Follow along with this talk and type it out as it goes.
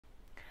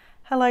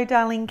Hello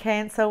darling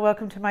Cancer,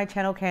 welcome to my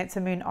channel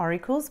Cancer Moon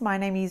Oracles. My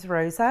name is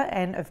Rosa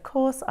and of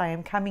course I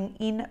am coming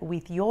in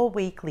with your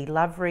weekly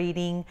love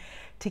reading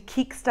to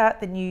kickstart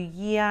the new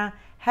year.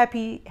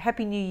 Happy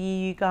New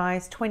Year you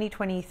guys,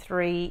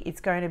 2023,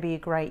 it's going to be a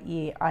great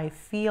year, I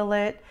feel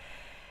it.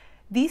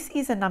 This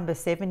is a number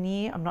 7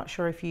 year, I'm not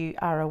sure if you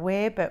are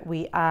aware, but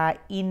we are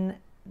in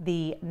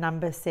the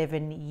number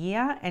 7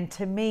 year, and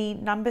to me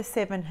number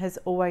 7 has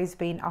always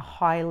been a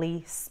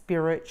highly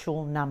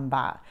spiritual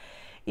number.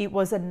 It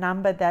was a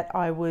number that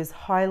I was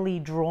highly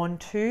drawn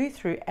to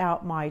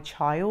throughout my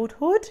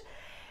childhood.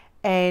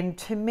 And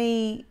to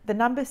me, the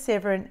number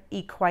 7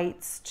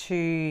 equates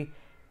to,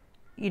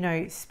 you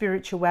know,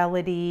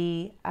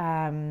 spirituality,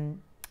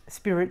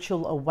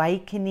 spiritual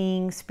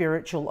awakening,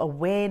 spiritual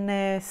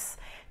awareness,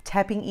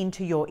 tapping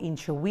into your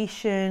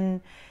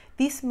intuition.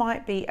 This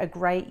might be a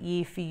great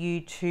year for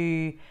you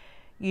to,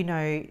 you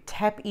know,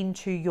 tap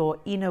into your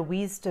inner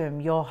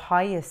wisdom, your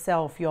higher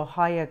self, your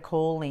higher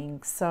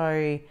calling.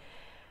 So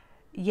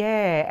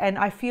yeah, and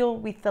I feel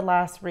with the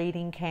last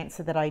reading,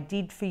 Cancer, that I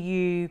did for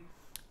you,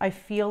 I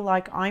feel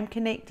like I'm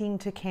connecting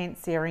to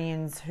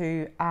Cancerians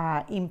who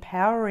are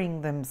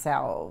empowering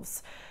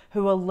themselves,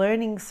 who are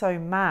learning so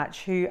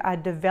much, who are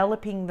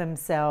developing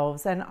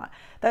themselves. And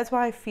that's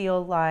why I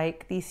feel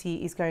like this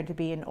year is going to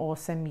be an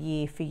awesome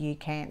year for you,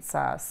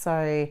 Cancer.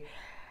 So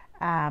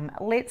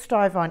let's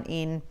dive on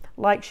in.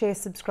 Like, share,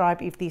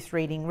 subscribe if this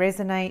reading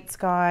resonates,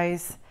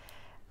 guys.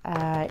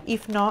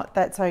 If not,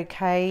 that's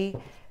okay.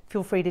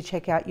 Feel free to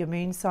check out your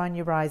moon sign,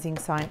 your rising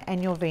sign,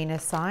 and your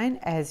Venus sign,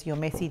 as your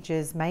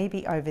messages may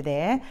be over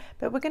there.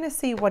 But we're going to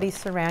see what is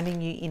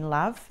surrounding you in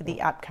love for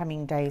the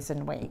upcoming days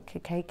and week.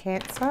 Okay,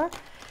 Cancer?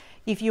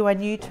 If you are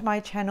new to my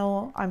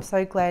channel, I'm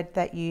so glad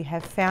that you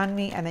have found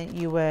me and that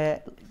you were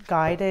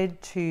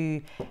guided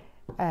to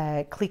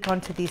click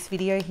onto this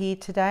video here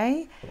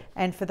today.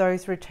 And for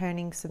those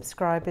returning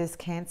subscribers,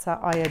 Cancer,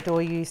 I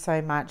adore you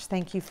so much.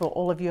 Thank you for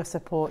all of your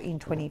support in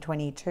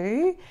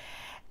 2022.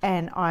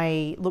 And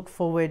I look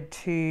forward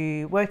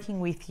to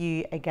working with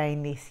you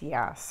again this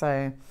year.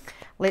 So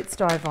let's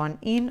dive on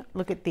in.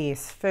 Look at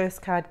this.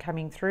 First card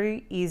coming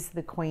through is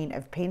the Queen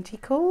of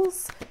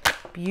Pentacles.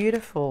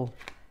 Beautiful.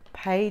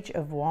 Page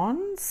of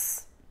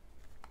Wands.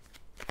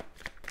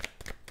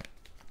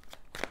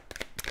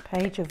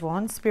 Page of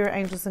Wands. Spirit,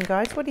 angels and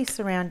guides. What is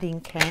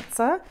surrounding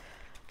Cancer?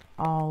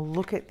 Oh,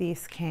 look at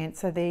this,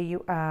 Cancer. There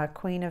you are.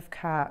 Queen of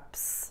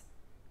Cups.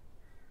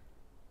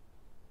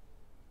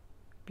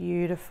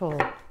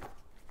 Beautiful.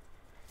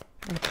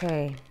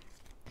 Okay,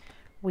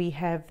 we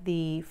have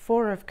the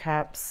Four of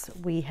Cups,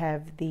 we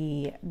have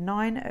the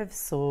Nine of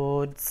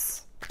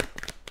Swords.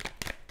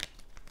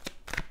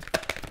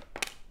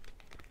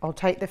 I'll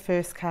take the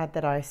first card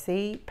that I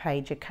see,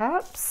 Page of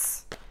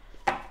Cups.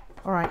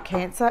 All right,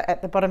 Cancer,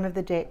 at the bottom of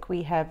the deck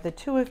we have the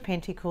Two of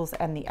Pentacles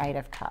and the Eight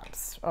of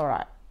Cups. All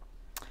right.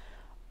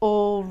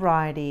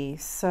 Alrighty,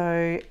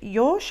 so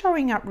you're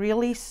showing up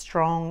really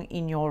strong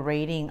in your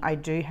reading, I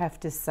do have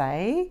to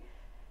say.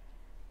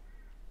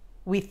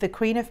 With the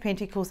Queen of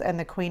Pentacles and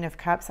the Queen of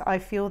Cups, I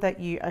feel that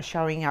you are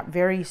showing up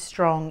very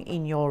strong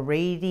in your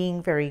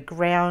reading, very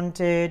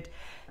grounded,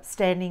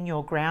 standing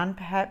your ground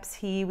perhaps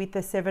here with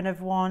the Seven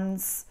of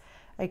Wands,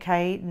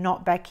 okay,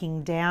 not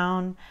backing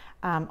down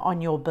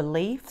on your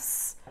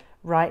beliefs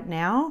right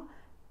now.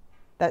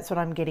 That's what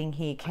I'm getting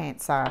here,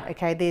 Cancer.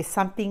 Okay, there's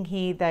something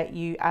here that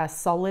you are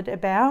solid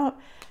about.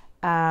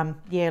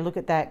 Yeah, look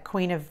at that.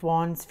 Queen of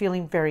Wands,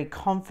 feeling very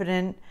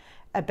confident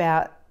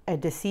about a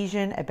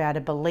decision, about a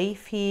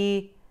belief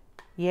here.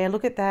 Yeah,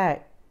 look at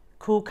that.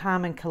 Cool,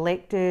 calm and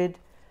collected.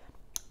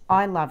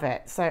 I love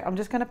it. So I'm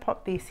just going to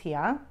pop this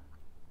here.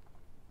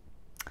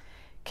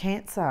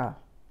 Cancer.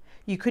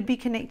 You could be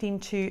connecting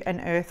to an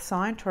earth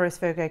sign, Taurus,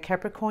 Virgo,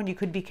 Capricorn. You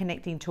could be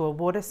connecting to a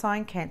water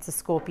sign, Cancer,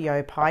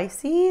 Scorpio,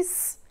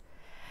 Pisces.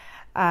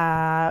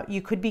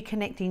 You could be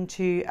connecting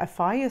to a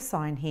fire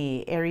sign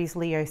here, Aries,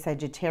 Leo,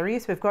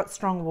 Sagittarius. We've got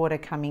strong water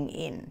coming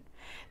in.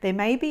 There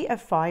may be a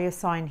fire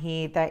sign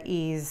here that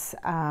is,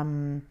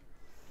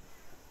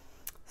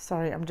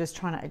 sorry, I'm just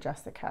trying to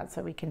adjust the cards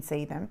so we can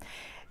see them.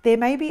 There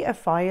may be a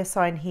fire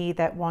sign here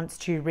that wants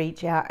to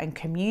reach out and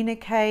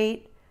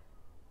communicate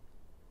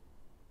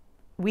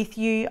with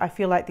you. I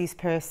feel like this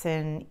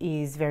person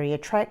is very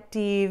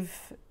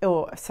attractive,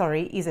 or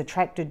sorry, is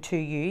attracted to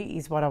you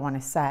is what I want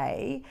to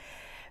say.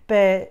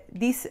 But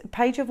this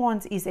Page of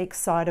Wands is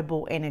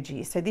excitable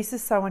energy. So this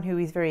is someone who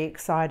is very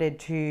excited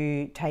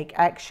to take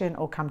action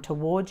or come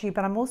towards you.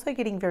 But I'm also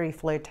getting very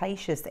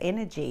flirtatious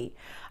energy.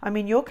 I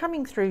mean, you're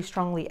coming through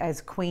strongly as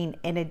Queen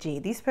energy.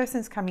 This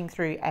person's coming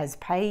through as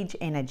Page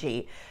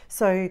energy.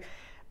 So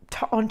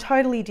on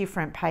totally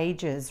different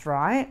pages,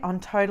 right? On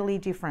totally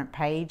different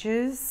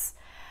pages.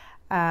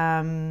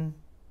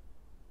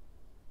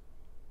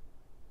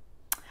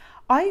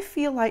 I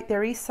feel like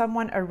there is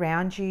someone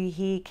around you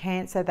here,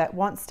 Cancer, that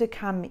wants to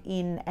come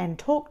in and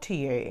talk to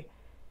you.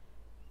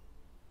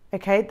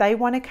 Okay, they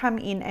want to come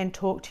in and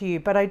talk to you.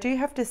 But I do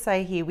have to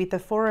say here, with the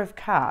Four of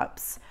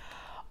Cups,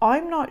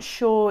 I'm not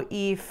sure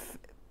if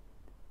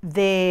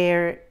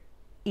they're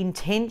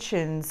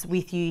intentions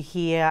with you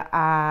here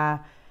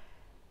are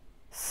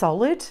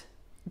solid.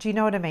 Do you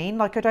know what I mean?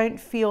 Like, I don't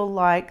feel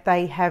like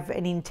they have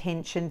an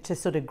intention to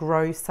sort of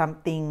grow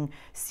something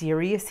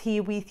serious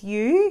here with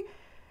you,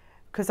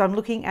 because I'm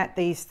looking at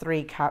these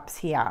 3 cups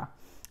here.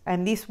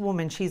 And this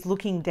woman, she's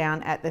looking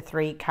down at the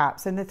 3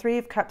 cups. And the 3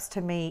 of cups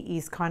to me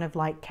is kind of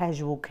like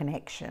casual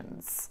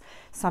connections,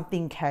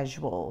 something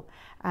casual,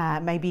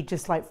 maybe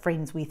just like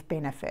friends with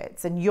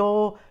benefits. And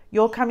you're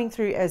coming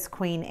through as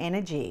Queen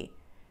energy.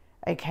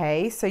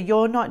 Okay, so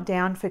you're not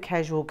down for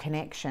casual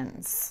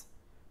connections.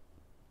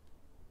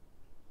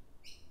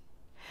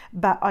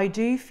 But I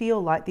do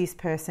feel like this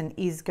person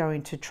is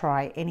going to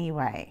try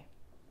anyway.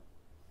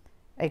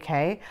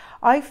 Okay,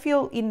 I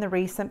feel in the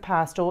recent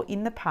past, or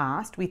in the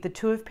past, with the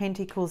 2 of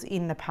Pentacles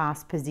in the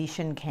past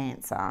position,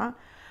 Cancer,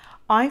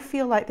 I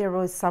feel like there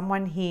was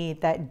someone here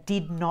that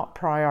did not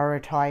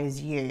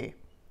prioritize you.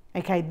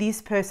 Okay,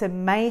 this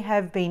person may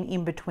have been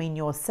in between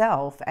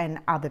yourself and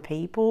other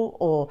people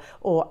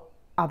or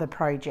other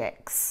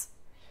projects.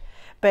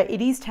 But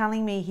it is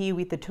telling me here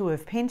with the 2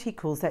 of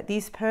Pentacles that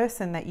this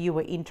person that you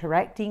were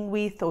interacting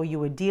with, or you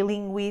were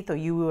dealing with, or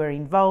you were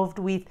involved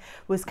with,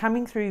 was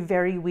coming through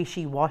very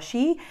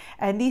wishy-washy.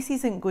 And this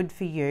isn't good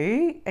for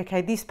you.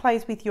 Okay, this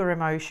plays with your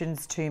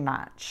emotions too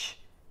much.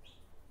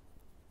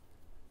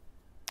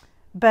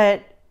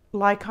 But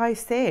like I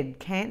said,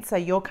 Cancer,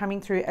 you're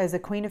coming through as a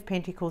Queen of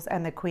Pentacles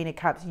and the Queen of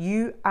Cups.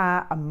 You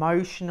are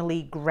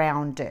emotionally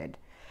grounded.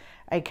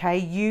 Okay,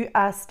 you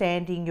are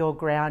standing your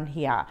ground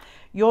here.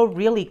 You're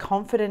really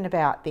confident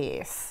about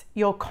this.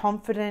 You're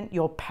confident,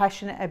 you're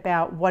passionate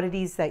about what it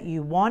is that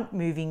you want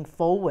moving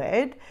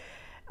forward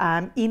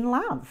in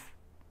love.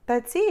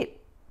 That's it.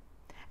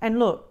 And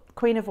look,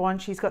 Queen of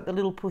Wands, she's got the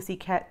little pussy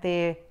cat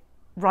there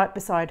right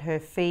beside her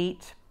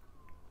feet.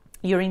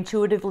 You're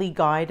intuitively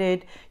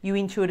guided. You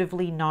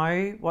intuitively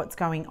know what's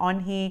going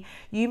on here.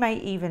 You may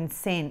even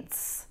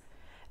sense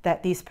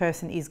that this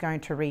person is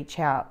going to reach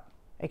out.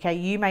 Okay,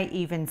 you may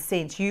even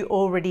sense, you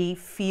already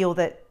feel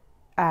that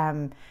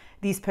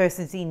this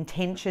person's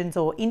intentions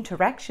or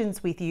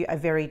interactions with you are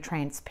very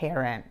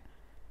transparent.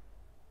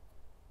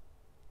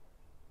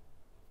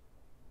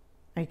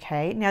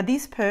 Okay, now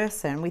this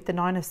person with the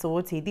 9 of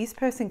Swords here, this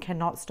person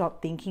cannot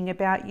stop thinking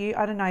about you.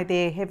 I don't know,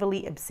 they're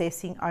heavily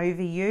obsessing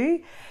over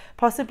you,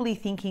 possibly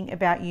thinking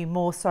about you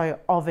more so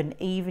of an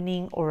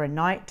evening or a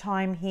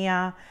nighttime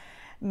here.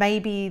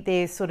 Maybe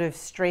they're sort of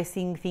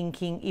stressing,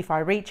 thinking, if I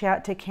reach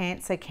out to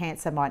Cancer,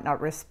 Cancer might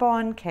not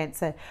respond.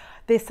 Cancer,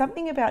 there's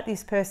something about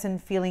this person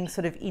feeling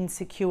sort of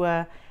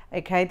insecure.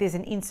 Okay, there's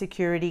an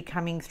insecurity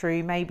coming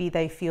through. Maybe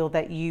they feel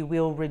that you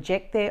will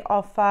reject their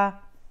offer.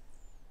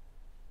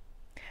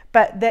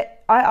 But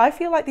that I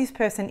feel like this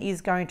person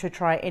is going to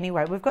try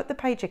anyway. We've got the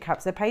Page of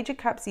Cups. The Page of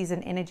Cups is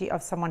an energy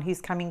of someone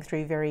who's coming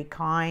through very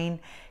kind,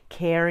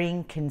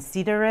 caring,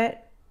 considerate.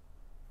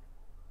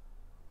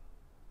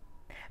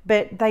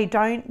 But they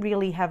don't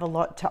really have a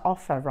lot to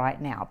offer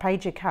right now.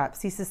 Page of Cups,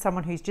 this is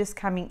someone who's just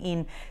coming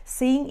in,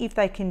 seeing if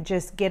they can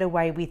just get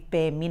away with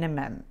bare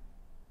minimum.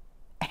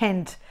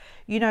 And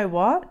you know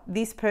what?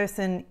 This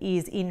person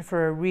is in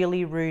for a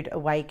really rude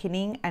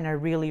awakening and a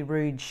really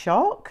rude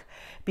shock,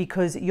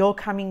 because you're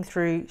coming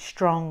through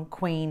strong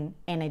Queen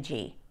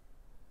energy.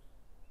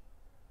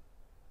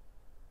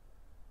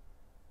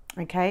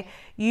 Okay,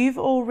 you've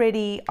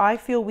already, I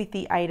feel with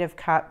the 8 of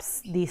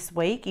Cups this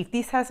week, if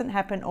this hasn't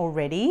happened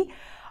already,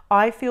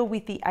 I feel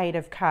with the 8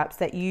 of Cups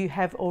that you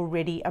have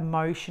already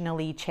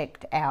emotionally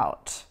checked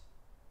out.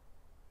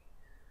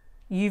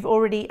 You've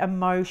already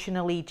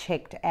emotionally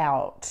checked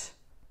out.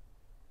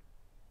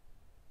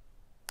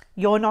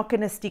 You're not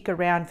going to stick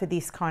around for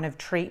this kind of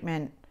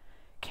treatment,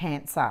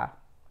 Cancer.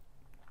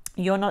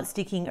 You're not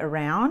sticking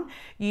around.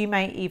 You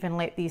may even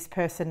let this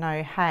person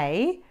know,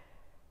 hey,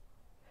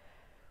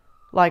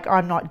 like,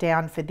 I'm not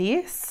down for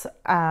this.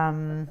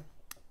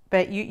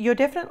 But you're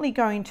definitely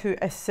going to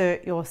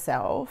assert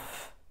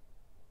yourself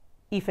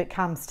if it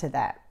comes to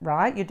that,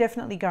 right? You're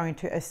definitely going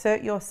to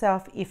assert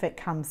yourself if it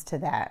comes to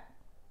that.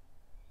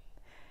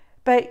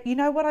 But you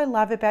know what I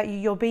love about you?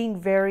 You're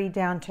being very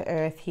down to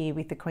earth here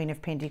with the Queen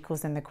of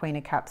Pentacles and the Queen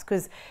of Cups,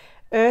 because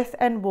earth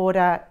and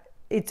water,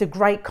 it's a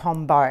great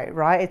combo,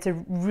 right? It's a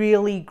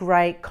really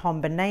great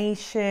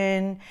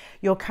combination.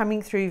 You're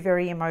coming through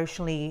very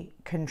emotionally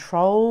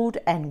controlled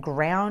and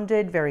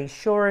grounded, very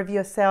sure of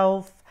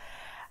yourself.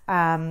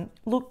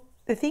 Look,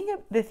 the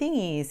thing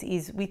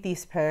is with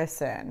this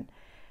person,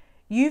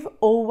 you've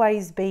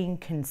always been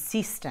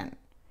consistent.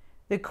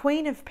 The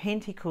Queen of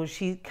Pentacles,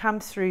 she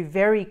comes through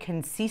very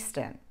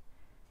consistent.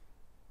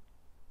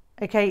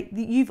 Okay,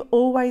 you've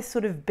always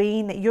sort of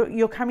been that.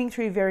 You're coming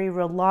through very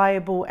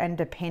reliable and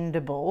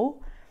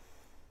dependable.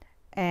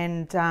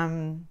 And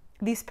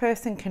this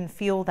person can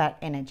feel that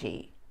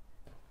energy.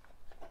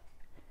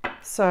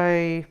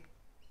 So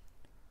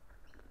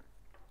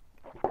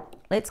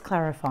let's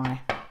clarify.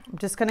 I'm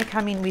just going to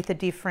come in with a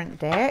different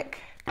deck.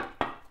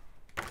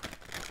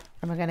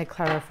 And we're going to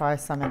clarify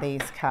some of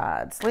these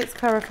cards. Let's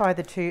clarify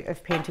the 2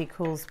 of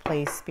Pentacles,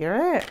 please,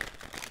 Spirit.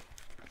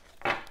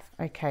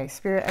 Okay,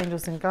 Spirit,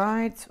 Angels and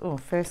Guides. Oh,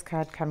 first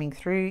card coming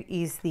through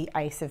is the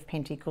Ace of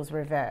Pentacles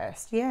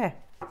reversed. Yeah.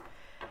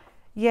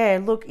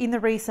 Yeah, look, in the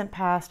recent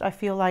past, I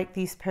feel like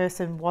this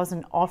person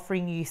wasn't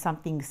offering you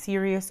something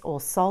serious or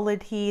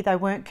solid here. They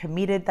weren't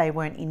committed. They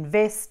weren't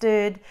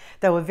invested.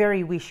 They were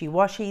very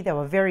wishy-washy. They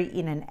were very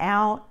in and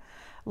out,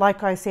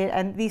 like I said.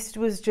 And this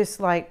was just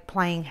like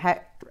playing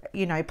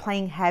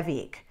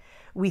havoc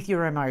with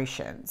your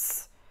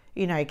emotions.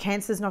 You know,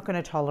 Cancer's not going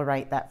to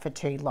tolerate that for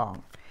too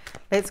long.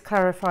 Let's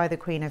clarify the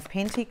Queen of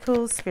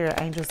Pentacles. Spirit,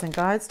 Angels and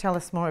Guides, tell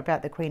us more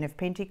about the Queen of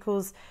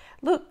Pentacles.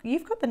 Look,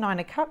 you've got the Nine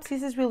of Cups.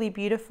 This is really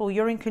beautiful.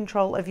 You're in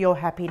control of your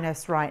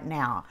happiness right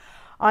now.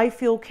 I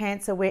feel,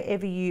 Cancer,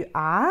 wherever you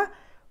are,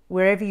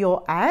 wherever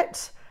you're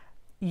at,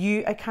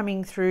 you are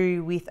coming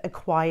through with a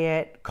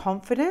quiet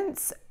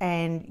confidence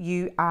and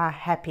you are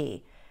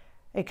happy.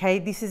 Okay,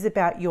 this is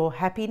about your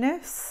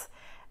happiness.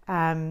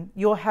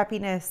 Your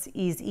happiness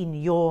is in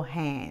your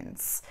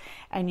hands.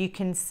 And you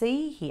can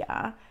see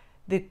here,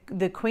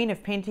 the Queen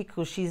of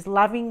Pentacles, she's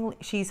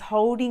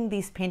holding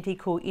this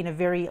pentacle in a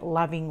very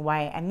loving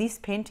way. And this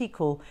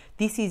pentacle,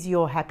 this is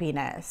your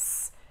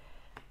happiness.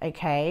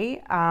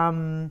 Okay.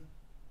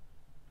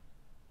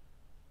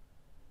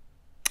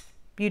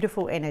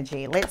 Beautiful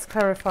energy. Let's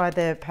clarify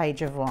the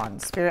Page of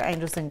Wands. Spirit,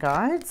 Angels and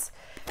Guides,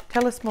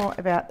 tell us more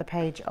about the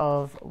Page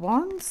of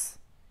Wands.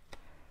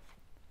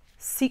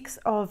 Six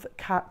of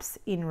Cups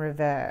in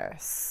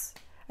reverse.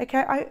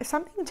 Okay,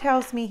 something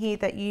tells me here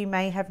that you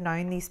may have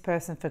known this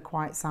person for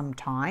quite some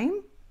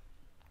time.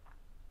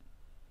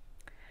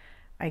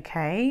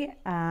 Okay,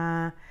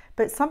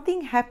 but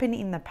something happened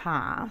in the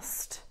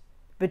past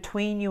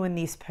between you and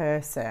this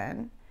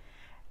person,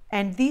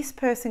 and this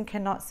person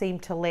cannot seem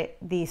to let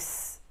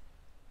this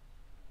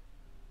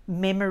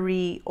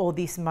memory or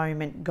this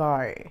moment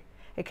go.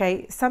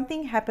 Okay,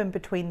 something happened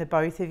between the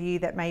both of you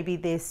that maybe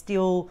they're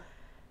still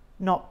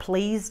not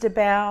pleased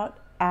about.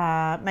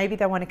 Maybe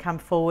they want to come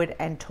forward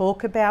and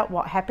talk about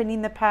what happened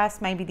in the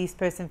past. Maybe this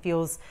person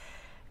feels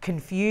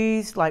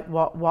confused, like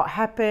what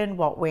happened,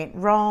 what went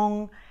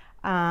wrong.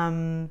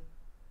 I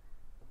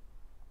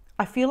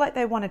feel like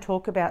they want to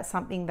talk about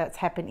something that's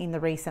happened in the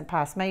recent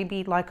past.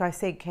 Maybe, like I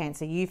said,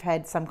 Cancer, you've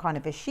had some kind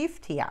of a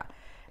shift here.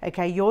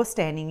 Okay, you're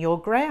standing your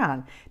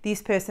ground.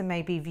 This person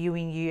may be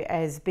viewing you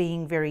as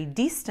being very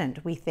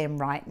distant with them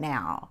right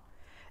now.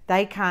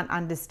 They can't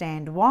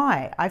understand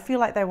why. I feel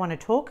like they want to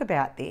talk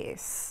about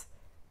this.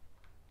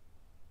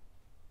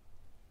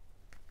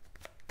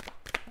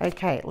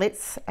 Okay,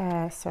 let's,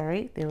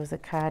 sorry, there was a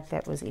card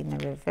that was in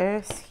the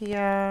reverse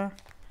here.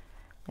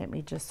 Let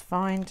me just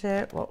find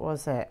it. What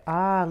was it?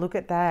 Ah, look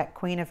at that.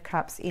 Queen of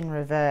Cups in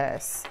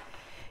reverse.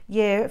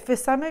 Yeah, for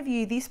some of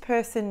you, this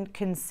person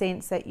can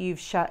sense that you've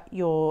shut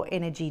your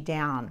energy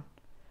down.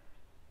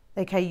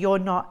 Okay, you're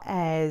not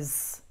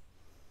as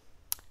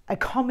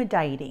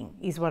accommodating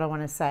is what I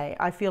want to say.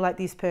 I feel like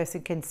this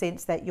person can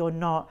sense that you're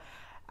not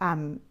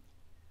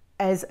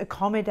as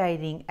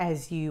accommodating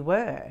as you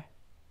were,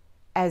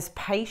 as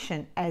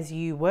patient as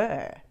you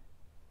were.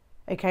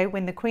 Okay,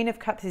 when the Queen of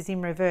Cups is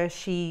in reverse,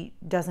 she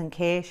doesn't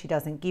care. She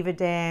doesn't give a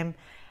damn.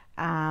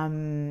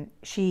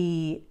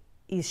 She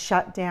is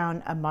shut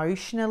down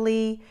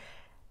emotionally.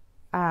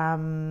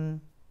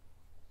 And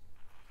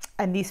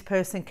this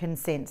person can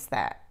sense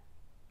that.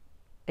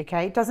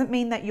 Okay, it doesn't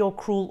mean that you're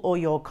cruel or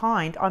you're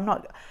kind. I'm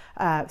not,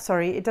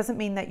 sorry, it doesn't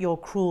mean that you're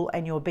cruel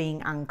and you're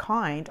being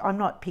unkind. I'm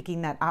not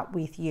picking that up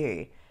with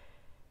you.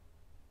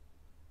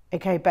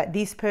 Okay, but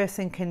this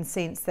person can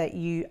sense that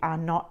you are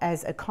not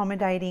as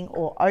accommodating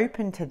or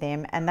open to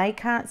them, and they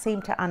can't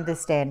seem to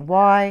understand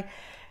why.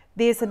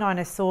 There's a Nine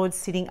of Swords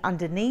sitting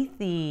underneath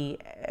the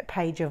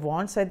Page of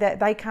Wands, so that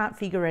they can't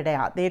figure it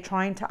out. They're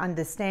trying to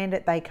understand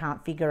it. They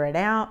can't figure it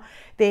out.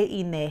 They're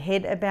in their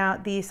head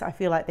about this. I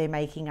feel like they're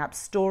making up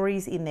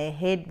stories in their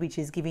head, which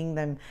is giving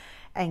them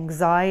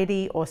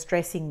anxiety or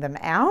stressing them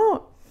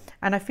out.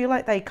 And I feel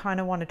like they kind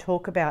of want to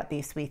talk about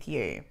this with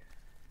you.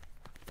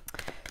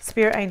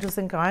 Spirit, Angels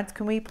and Guides,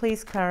 can we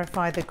please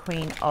clarify the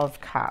Queen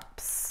of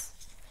Cups?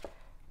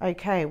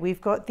 Okay, we've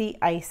got the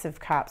Ace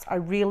of Cups. I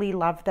really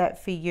love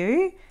that for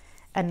you.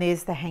 And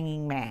there's the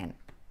Hanging Man.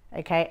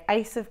 Okay,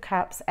 Ace of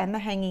Cups and the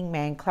Hanging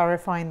Man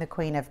clarifying the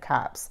Queen of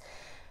Cups.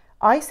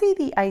 I see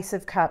the Ace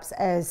of Cups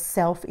as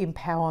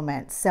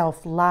self-empowerment,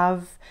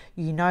 self-love.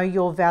 You know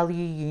your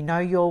value, you know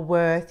your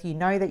worth, you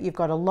know that you've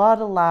got a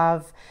lot of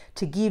love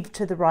to give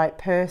to the right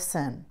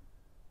person.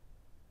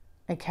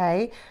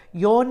 Okay,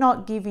 you're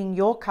not giving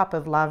your cup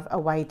of love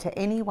away to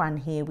anyone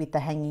here with the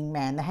Hanging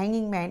Man. The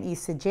Hanging Man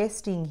is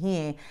suggesting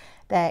here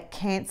that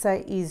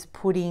Cancer is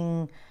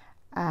putting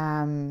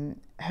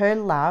her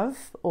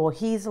love or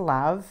his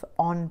love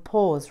on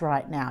pause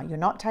right now. You're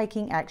not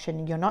taking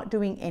action. You're not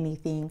doing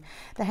anything.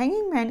 The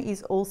Hanging Man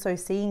is also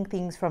seeing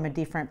things from a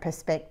different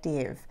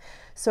perspective.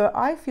 So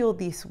I feel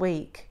this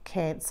week,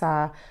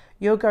 Cancer,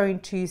 you're going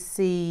to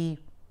see,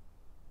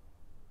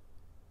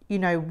 you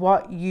know,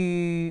 what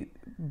you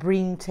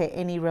bring to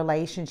any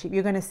relationship.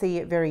 You're going to see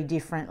it very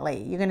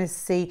differently. You're going to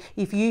see,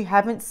 if you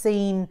haven't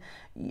seen,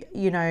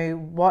 you know,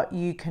 what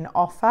you can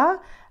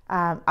offer,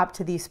 up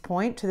to this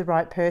point to the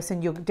right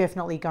person, you're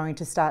definitely going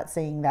to start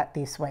seeing that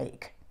this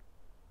week.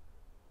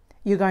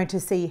 You're going to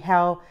see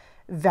how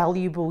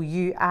valuable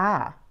you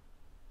are.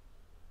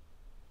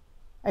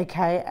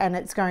 Okay, and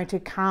it's going to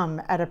come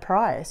at a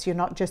price. You're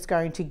not just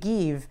going to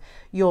give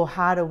your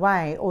heart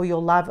away or your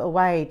love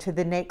away to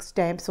the next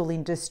damsel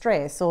in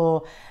distress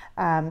or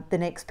the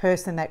next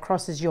person that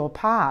crosses your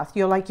path.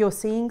 You're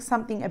seeing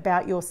something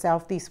about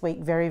yourself this week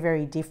very,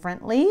 very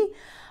differently.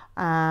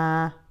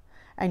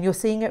 And you're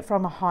seeing it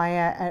from a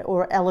higher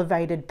or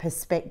elevated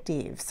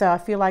perspective. So I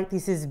feel like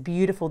this is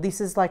beautiful.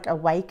 This is like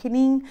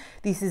awakening.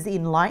 This is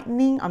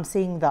enlightening. I'm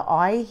seeing the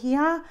eye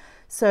here.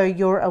 So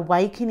you're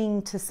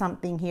awakening to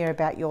something here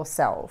about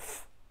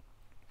yourself.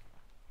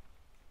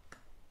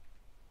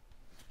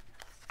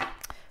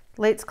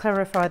 Let's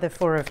clarify the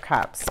Four of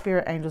Cups.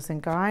 Spirit, angels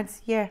and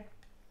guides. Yeah.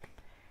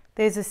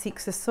 There's a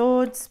Six of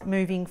Swords,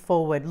 moving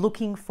forward,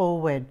 looking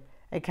forward.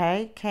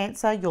 Okay,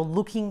 Cancer, you're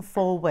looking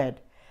forward.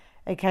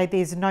 Okay,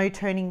 there's no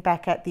turning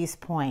back at this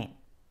point.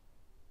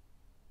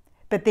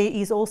 But there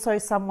is also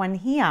someone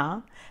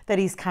here that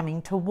is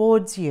coming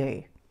towards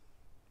you.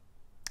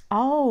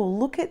 Oh,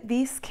 look at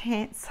this,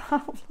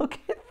 Cancer. Look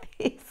at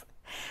this.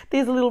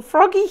 There's a little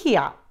froggy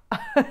here.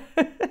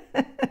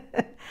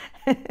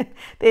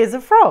 There's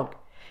a frog.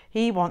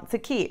 He wants a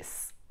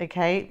kiss.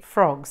 Okay,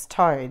 frogs,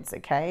 toads.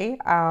 Okay,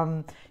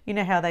 you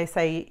know how they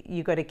say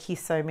you got to kiss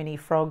so many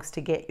frogs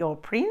to get your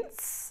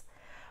prince?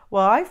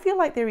 Well, I feel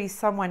like there is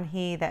someone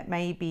here that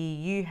maybe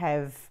you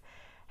have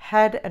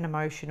had an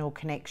emotional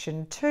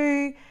connection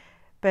to,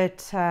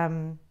 but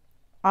I'm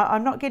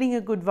not getting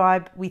a good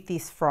vibe with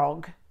this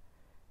frog.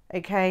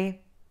 Okay,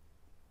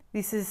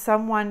 this is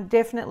someone,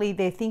 definitely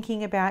they're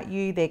thinking about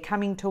you, they're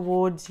coming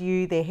towards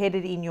you, they're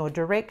headed in your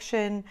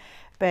direction.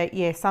 But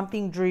yeah,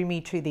 something drew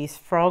me to this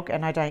frog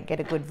and I don't get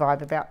a good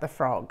vibe about the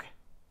frog.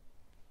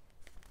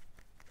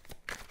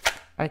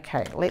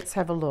 Okay, let's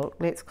have a look.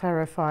 Let's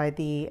clarify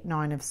the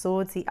Nine of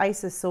Swords, the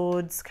Ace of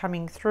Swords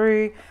coming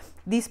through.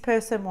 This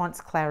person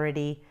wants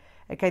clarity.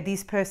 Okay,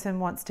 this person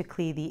wants to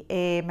clear the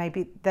air.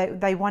 Maybe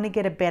they want to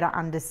get a better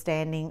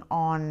understanding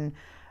on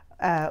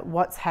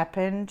what's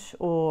happened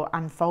or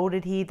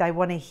unfolded here. They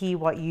want to hear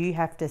what you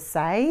have to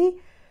say.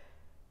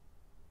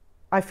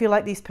 I feel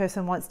like this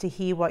person wants to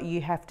hear what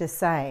you have to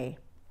say.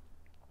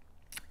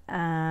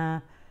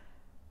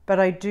 But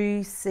I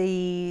do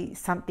see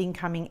something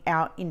coming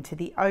out into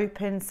the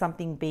open,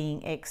 something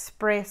being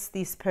expressed.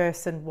 This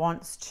person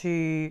wants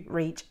to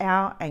reach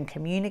out and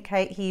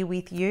communicate here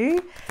with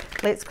you.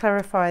 Let's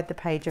clarify the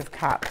Page of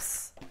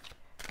Cups.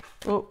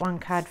 Oh, one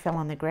card fell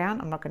on the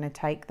ground. I'm not going to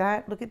take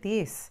that. Look at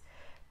this.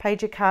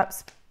 Page of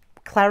Cups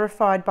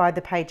clarified by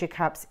the Page of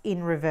Cups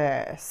in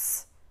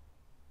reverse.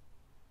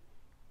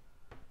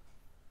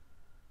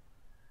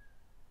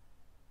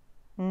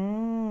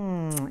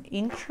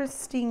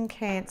 Interesting,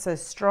 Cancer.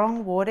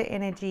 Strong water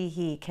energy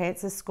here.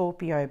 Cancer,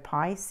 Scorpio,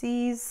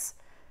 Pisces.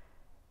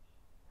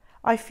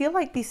 I feel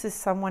like this is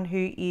someone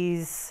who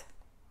is,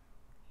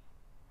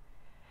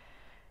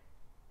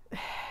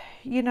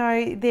 you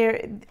know,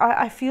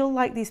 I feel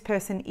like this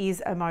person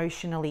is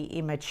emotionally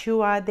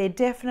immature. They're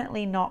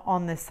definitely not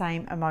on the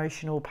same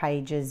emotional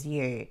page as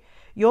you.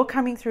 You're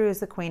coming through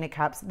as the Queen of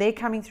Cups. They're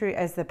coming through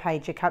as the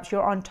Page of Cups.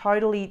 You're on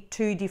totally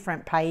two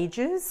different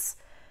pages.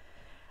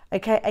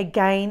 Okay,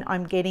 again,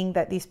 I'm getting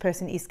that this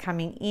person is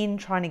coming in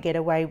trying to get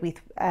away with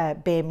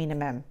bare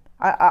minimum.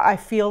 I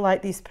feel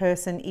like this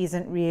person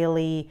isn't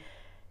really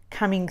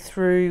coming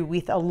through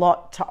with a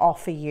lot to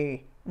offer you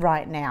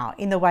right now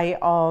in the way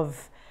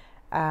of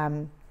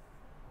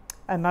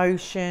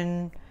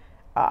emotion.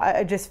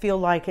 I just feel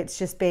like it's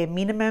just bare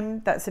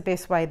minimum. That's the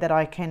best way that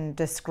I can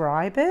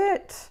describe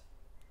it.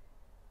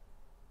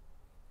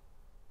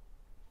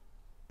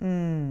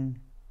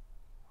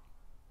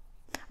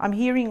 I'm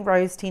hearing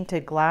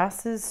rose-tinted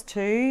glasses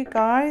too,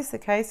 guys.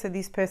 Okay, so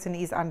this person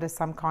is under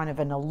some kind of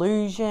an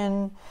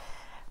illusion.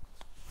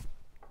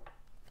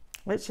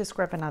 Let's just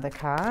grab another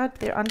card.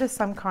 They're under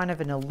some kind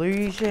of an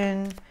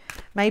illusion.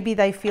 Maybe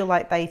they feel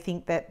like they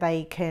think that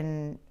they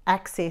can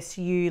access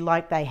you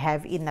like they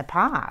have in the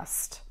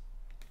past.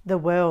 The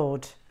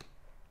World.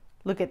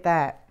 Look at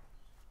that.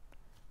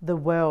 The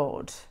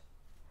World.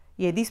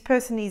 Yeah, this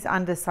person is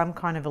under some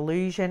kind of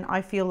illusion.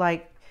 I feel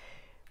like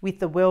with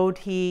the World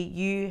here,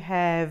 you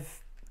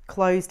have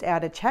closed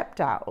out a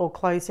chapter or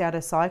closed out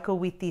a cycle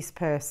with this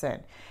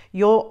person.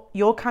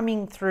 You're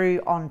coming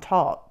through on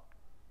top.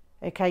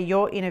 Okay,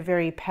 you're in a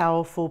very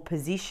powerful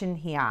position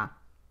here.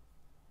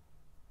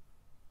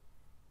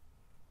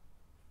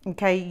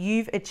 Okay,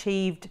 you've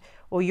achieved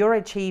or you're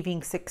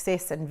achieving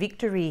success and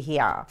victory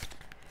here.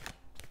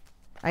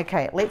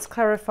 Okay, let's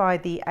clarify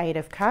the Eight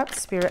of Cups,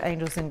 Spirit,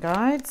 Angels and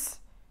Guides.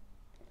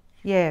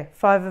 Yeah,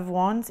 Five of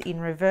Wands in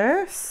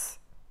reverse.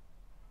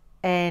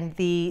 And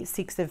the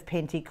Six of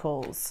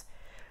Pentacles.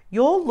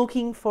 You're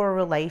looking for a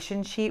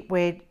relationship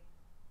where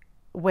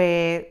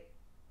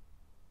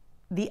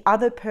the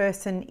other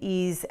person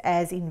is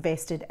as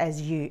invested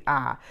as you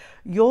are.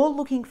 You're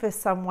looking for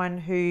someone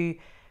who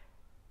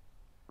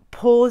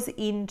pours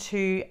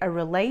into a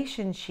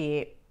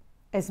relationship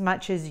as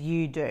much as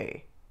you do.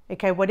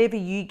 Okay, whatever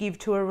you give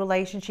to a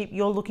relationship,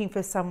 you're looking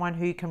for someone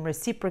who can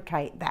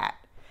reciprocate that.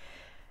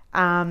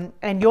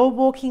 And you're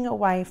walking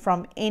away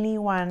from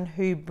anyone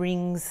who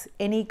brings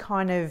any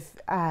kind of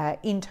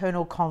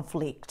internal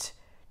conflict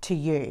to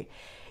you.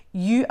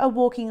 You are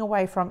walking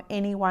away from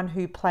anyone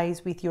who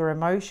plays with your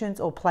emotions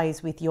or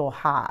plays with your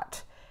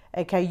heart.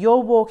 Okay, you're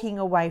walking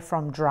away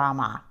from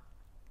drama.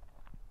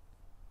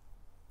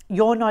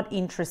 You're not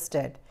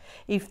interested.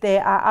 If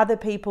there are other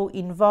people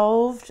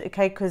involved,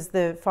 okay, because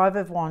the Five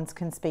of Wands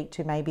can speak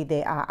to maybe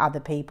there are other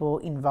people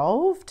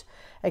involved.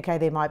 Okay,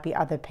 there might be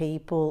other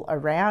people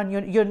around.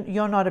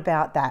 You're not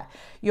about that.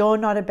 You're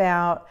not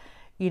about,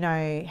 you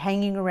know,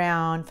 hanging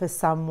around for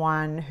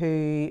someone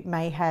who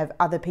may have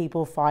other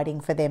people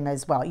fighting for them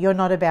as well. You're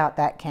not about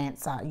that,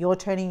 Cancer. You're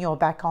turning your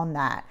back on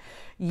that.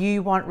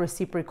 You want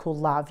reciprocal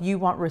love. You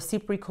want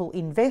reciprocal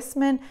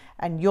investment,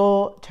 and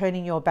you're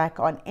turning your back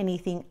on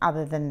anything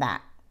other than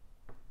that.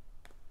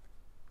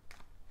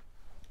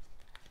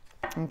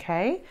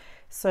 Okay,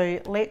 so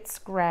let's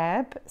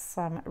grab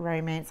some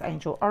Romance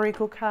Angel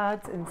Oracle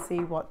cards and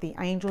see what the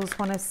angels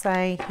want to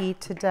say here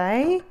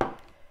today.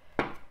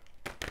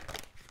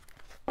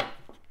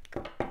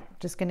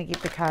 Just going to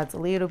give the cards a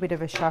little bit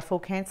of a shuffle,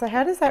 Cancer.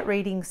 How does that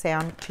reading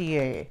sound to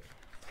you?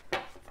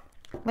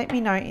 Let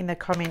me know in the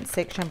comment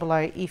section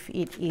below if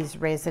it is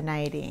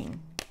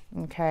resonating.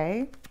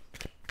 Okay.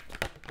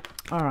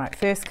 All right,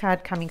 first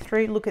card coming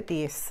through. Look at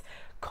this.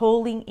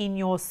 Calling in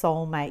your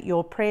soulmate.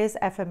 Your prayers,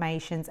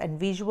 affirmations, and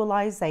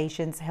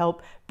visualizations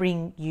help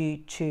bring you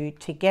two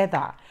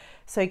together.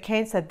 So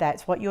Cancer,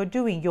 that's what you're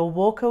doing. You're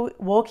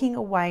walking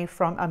away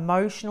from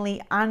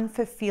emotionally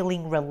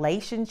unfulfilling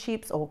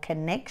relationships or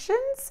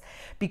connections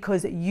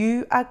because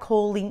you are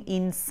calling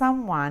in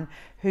someone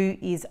who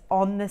is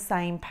on the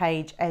same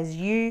page as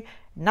you.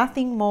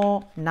 Nothing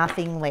more,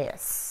 nothing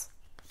less.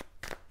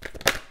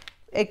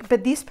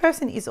 But this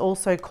person is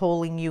also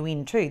calling you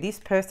in too. This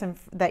person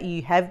that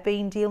you have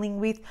been dealing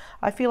with,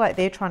 I feel like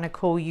they're trying to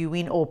call you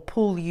in or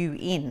pull you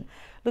in.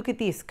 Look at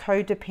this,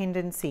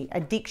 codependency.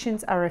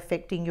 Addictions are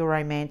affecting your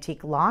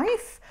romantic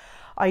life.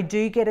 I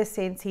do get a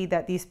sense here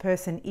that this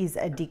person is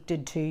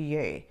addicted to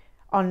you.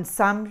 On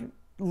some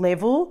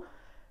level,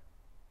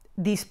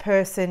 this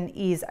person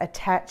is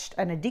attached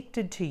and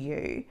addicted to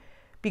you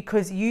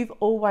because you've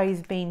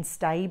always been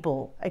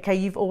stable. Okay,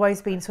 you've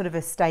always been sort of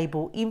a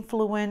stable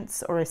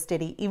influence or a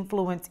steady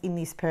influence in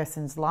this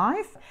person's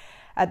life.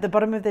 At the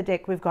bottom of the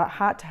deck, we've got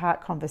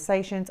heart-to-heart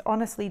conversations.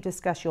 Honestly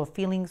discuss your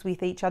feelings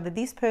with each other.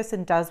 This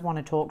person does want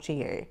to talk to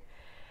you.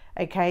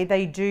 Okay,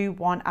 they do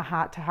want a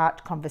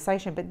heart-to-heart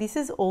conversation. But this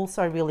is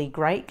also really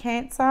great,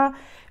 Cancer,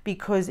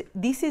 because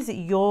this is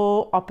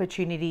your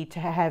opportunity to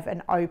have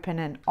an open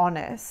and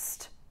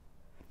honest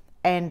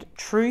and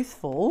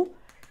truthful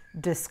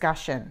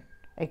discussion.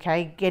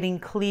 Okay, getting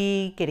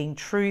clear, getting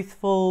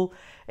truthful.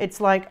 It's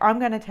like, I'm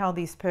going to tell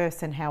this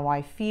person how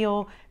I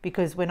feel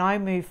because when I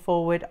move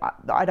forward,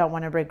 I don't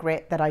want to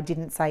regret that I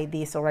didn't say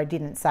this or I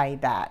didn't say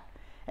that.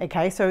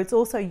 Okay, so it's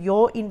also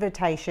your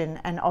invitation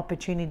and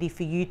opportunity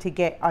for you to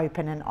get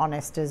open and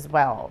honest as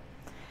well.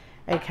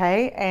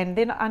 Okay, and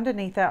then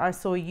underneath that, I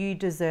saw you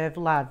deserve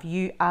love.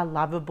 You are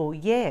lovable.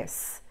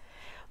 Yes.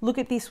 Look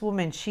at this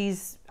woman.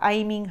 She's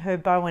aiming her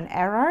bow and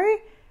arrow.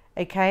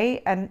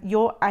 Okay, and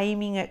you're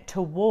aiming it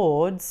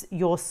towards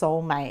your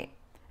soulmate.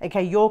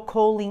 Okay, you're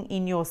calling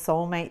in your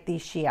soulmate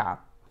this year,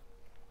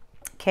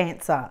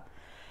 Cancer.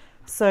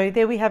 So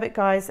there we have it,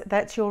 guys.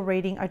 That's your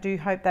reading. I do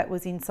hope that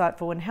was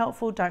insightful and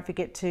helpful. Don't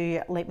forget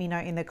to let me know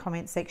in the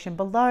comment section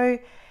below.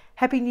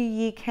 Happy New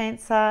Year,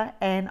 Cancer,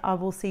 and I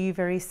will see you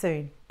very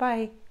soon.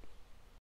 Bye.